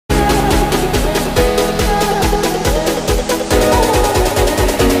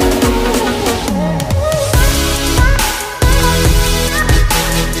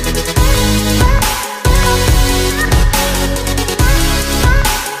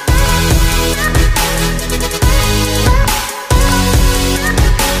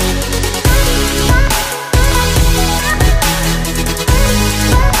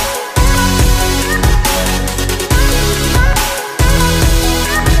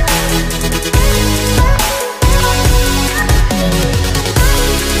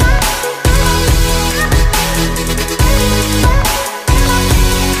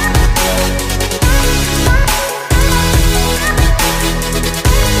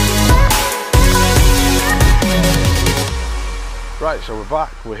Right, so we're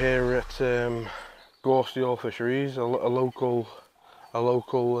back. We're here at Gorsty Hall Fisheries, a local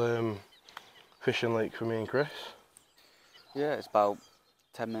fishing lake for me and Chris. Yeah, it's about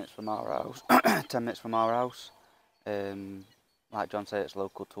 10 minutes from our house. 10 minutes from our house. Like John said, it's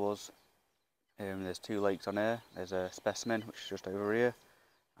local to us. There's two lakes on here. There's a specimen, which is just over here,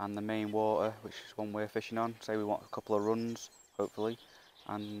 and the main water, which is one we're fishing on. So we want a couple of runs, hopefully,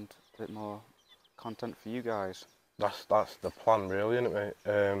 and a bit more content for you guys. That's the plan, really, isn't it,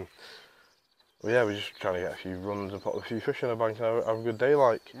 mate? Well, yeah, we're just trying to get a few runs and put a few fish in the bank and have a good day,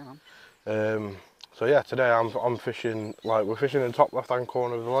 like. Yeah, man. So yeah, today I'm fishing, like, we're fishing in the top left-hand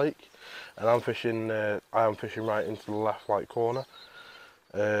corner of the lake, and I am fishing right into the left right corner.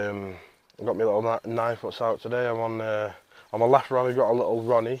 I've got my little 9-foot out today. I'm on my left rod. I've got a little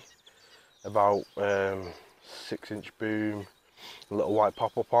Ronnie, about 6-inch boom, a little white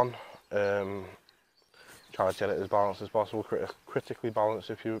pop-up on. Try to get it as balanced as possible, critically balanced,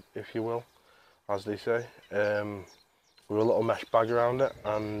 if you will, as they say. With a little mesh bag around it,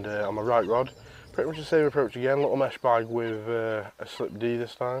 and on my right rod, pretty much the same approach again. Little mesh bag with a slip D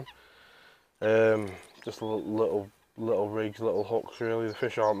this time. Just a little rigs, little hooks. Really, the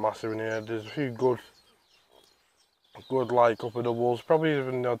fish aren't massive in here. There's a few good like upper doubles, probably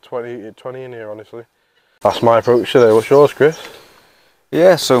even 20 in here, honestly. That's my approach today. What's yours, Chris?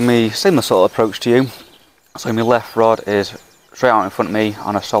 Yeah, so me similar sort of approach to you. So my left rod is straight out in front of me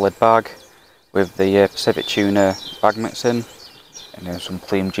on a solid bag with the Pacific tuna bag mix in, and some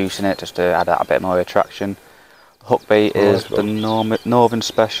plume juice in it just to add a bit more attraction. The hook bait is the Northern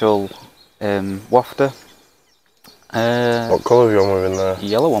Special wafter. What colour have you on with in there?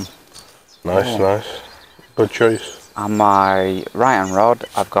 Yellow one. Nice, nice. Good choice. And my right hand rod,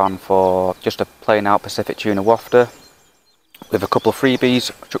 I've gone for just a plain out Pacific tuna wafter with a couple of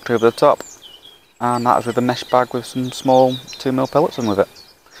freebies chucked over the top. And that was with a mesh bag with some small 2mm pellets in with it.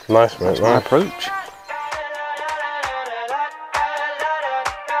 Nice, mate. That's my approach.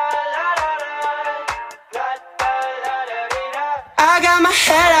 I got my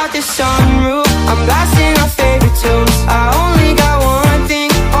head out the sunroof. I'm blasting our favorite tunes. I only got one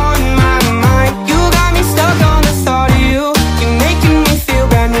thing on my mind. You got me stuck on the thought of you. You're making me feel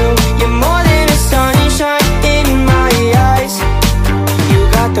brand new. You're more than a sunshine in my eyes. You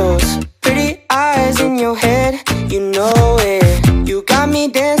got those pretty eyes in your head, you know it. You got me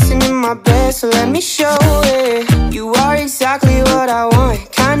dancing in my bed, so let me show it. You are exactly what I want,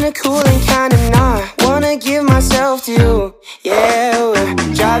 kinda cool and kinda not. Wanna give myself to you. Yeah, we're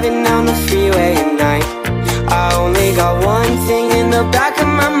driving down the freeway at night. I only got one thing in the back of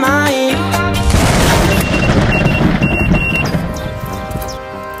my mind.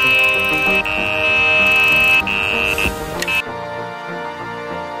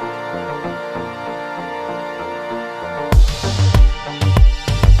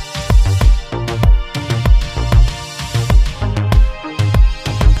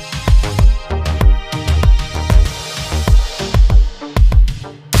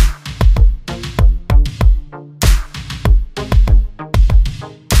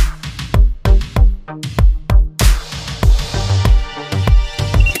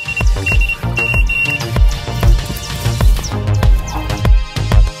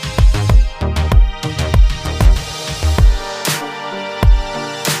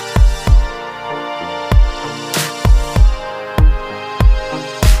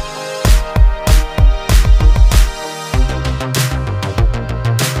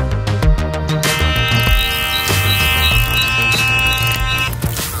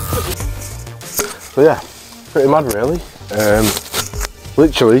 So yeah, pretty mad really.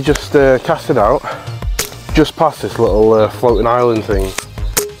 Literally just cast it out, just past this little floating island thing.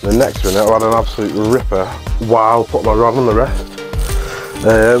 The next minute I had an absolute ripper while putting my rod on the rest.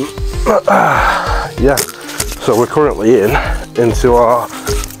 Yeah, so we're currently into our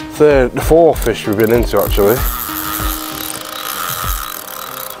fourth fish we've been into actually.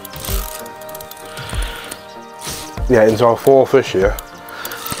 Yeah, into our fourth fish here,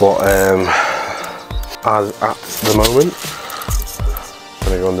 but as at the moment, I'm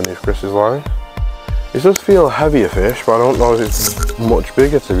going to go underneath Chris's line. It does feel a heavier fish, but I don't know if it's much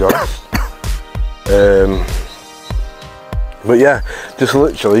bigger, to be honest. But yeah, just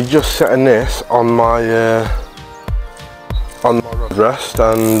literally just setting this on my rod rest,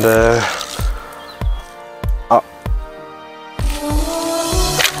 and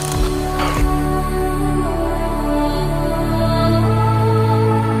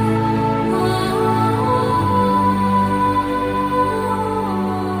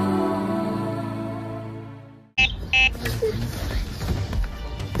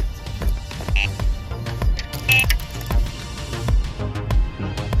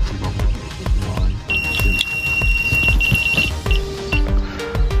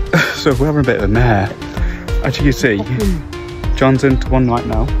So we're having a bit of a mare. As you can see, John's into one right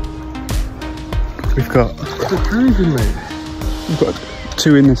now. We've got... It's cruising, mate. We've got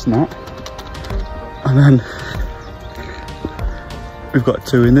 2 in this net. And then we've got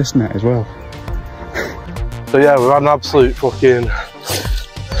 2 in this net as well. So yeah, we've had an absolute fucking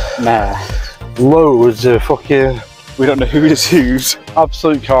Mare. loads of fucking... We don't know who is whose.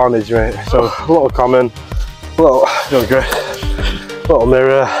 Absolute carnage, mate. So a little common, little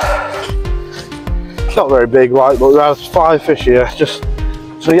mirror. It's not very big, like, but there's 5 fish here. Just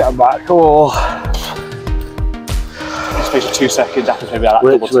to get them back. Oh, Space of 2 seconds after maybe that.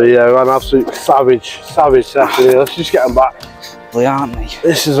 literally, yeah, we're an absolute savage session here. Let's just get them back. They aren't they?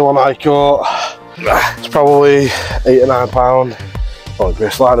 This is the one I caught. It's probably £8 or £9. Oh,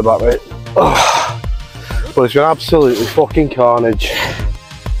 Chris, slide it back, mate. Oh. But it's been absolutely fucking carnage.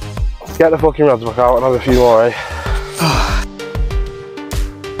 Get the fucking rods back out and have a few more, eh?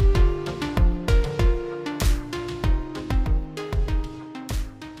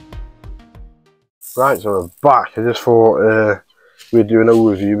 Right, so we're back. I just thought we'd do an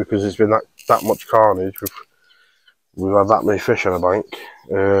overview because it's been that much carnage. We've had that many fish on the bank.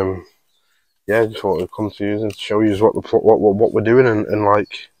 Yeah, I just thought we'd come to you and show you what we're doing and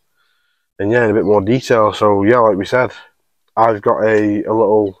yeah, in a bit more detail. So yeah, like we said, I've got a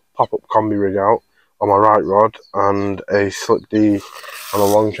little pop-up combi rig out on my right rod and a slip D on a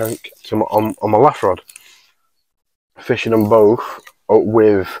long shank on my left rod. Fishing them both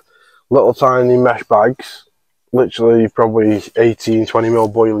with little tiny mesh bags, literally probably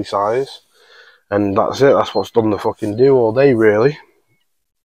 18-20mm boilie size, and that's it. That's what's done the fucking do all day, really.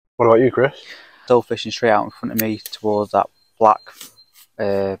 What about you, Chris? Still fishing straight out in front of me towards that black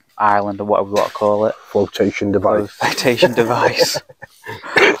island or whatever we want to call it. Flotation device. Flotation device.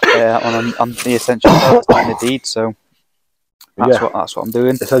 On the essential cells kind of deed, so that's yeah, that's what I'm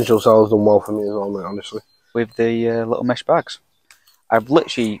doing. Essential cells done well for me as well, mate, honestly. With the little mesh bags. I've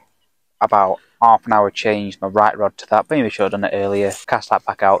literally about half an hour changed my right rod to that. Maybe I should have done it earlier. Cast that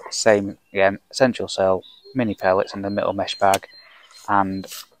back out. Same again. Essential cell, mini pellets in the middle mesh bag. And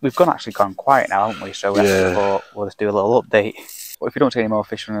we've actually gone quiet now, haven't we? So we actually thought, well, let's do a little update. But if you don't see any more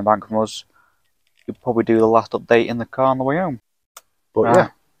fish from the bank from us, you'll probably do the last update in the car on the way home. But yeah,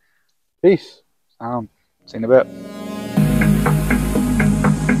 peace. See you in a bit.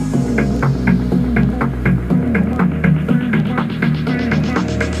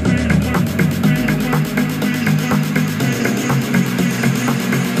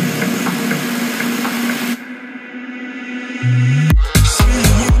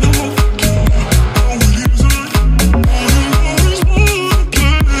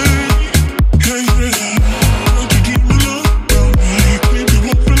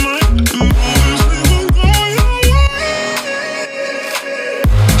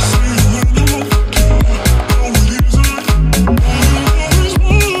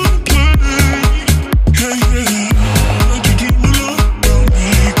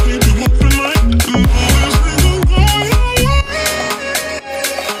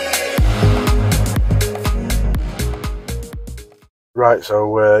 Right,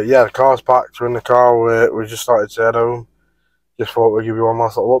 so yeah, the car's packed. We're in the car. We just started to head home. Just thought we'd give you one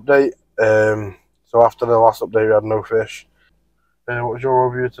last little update. So after the last update, we had no fish. What was your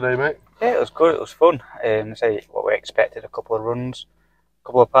overview today, mate? Yeah, it was good. It was fun. Say what we expected: a couple of runs, a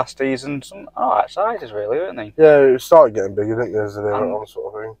couple of pasties, and some alright sizes, really, weren't they? Yeah, it started getting bigger, didn't it?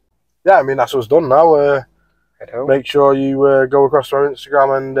 Sort of thing. Yeah, I mean that's what's done now. Make sure you go across to our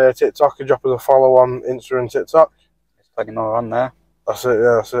Instagram and TikTok and drop us a follow on Insta and TikTok. There's plenty more on there. That's it,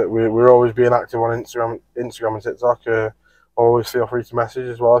 yeah, that's it. We're always being active on Instagram and TikTok. Always feel free to message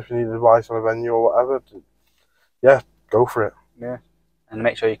as well if you need advice on a venue or whatever. Yeah, go for it. Yeah, and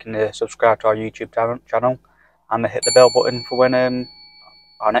make sure you can subscribe to our YouTube channel and hit the bell button for when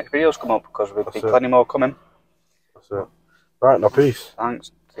our next videos come up, because we'll be plenty more coming. That's it. Right, now peace. Thanks.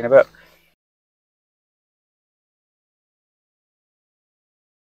 See you in a bit.